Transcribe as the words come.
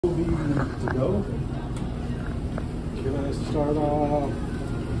go. Can I start off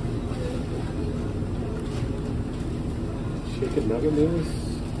chicken nugget meals? Do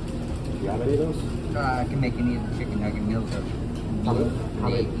you have any of those? I can make any of the chicken nugget meals or How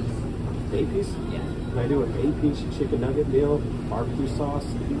many? 8 piece. 8 piece? Yeah. Can I do an 8-piece chicken nugget meal, barbecue sauce,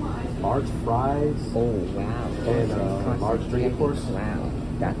 large fries, Oh wow. and large drink, of course? Wow.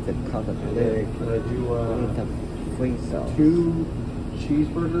 That's the color And blue. then can I do With the free sauce. 2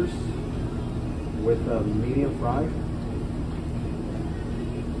 cheeseburgers with a medium fry?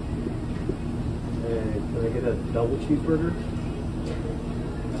 And can I get a double cheeseburger,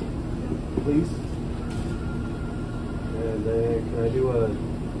 please? And then can I do a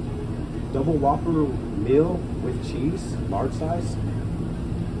double Whopper meal with cheese, large size?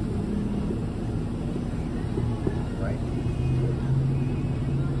 Right.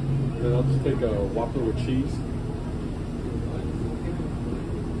 Then I'll just take a Whopper with cheese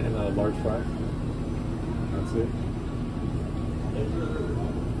and a large fry. That's it.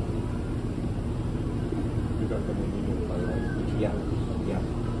 You got the medium fry, right? Yeah. Yeah.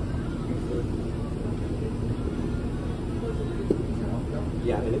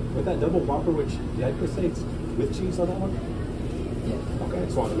 Yeah, and with that double Whopper, which did I just say it's with cheese on that one? Yeah. Okay, I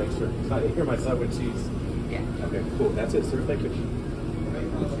just wanted to make sure. So I didn't hear myself with cheese. Yeah. Okay, cool. That's it, sir. Thank you.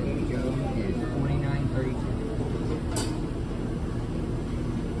 So here you go. Is $29.32.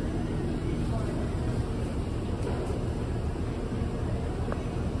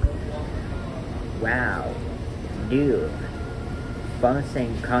 Wow. New.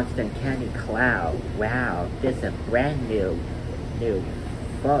 Bouncing constant candy cloud. Wow. This is a brand new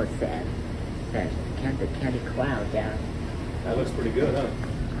faucet. Candy cloud down. That looks pretty good, huh?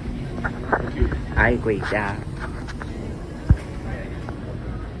 Thank you. I agree with that.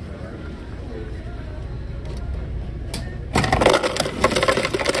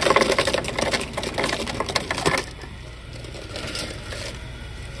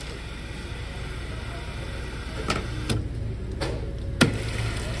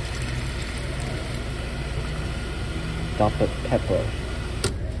 Dr. Pepper.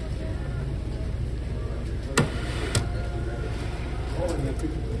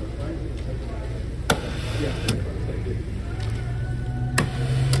 Yeah.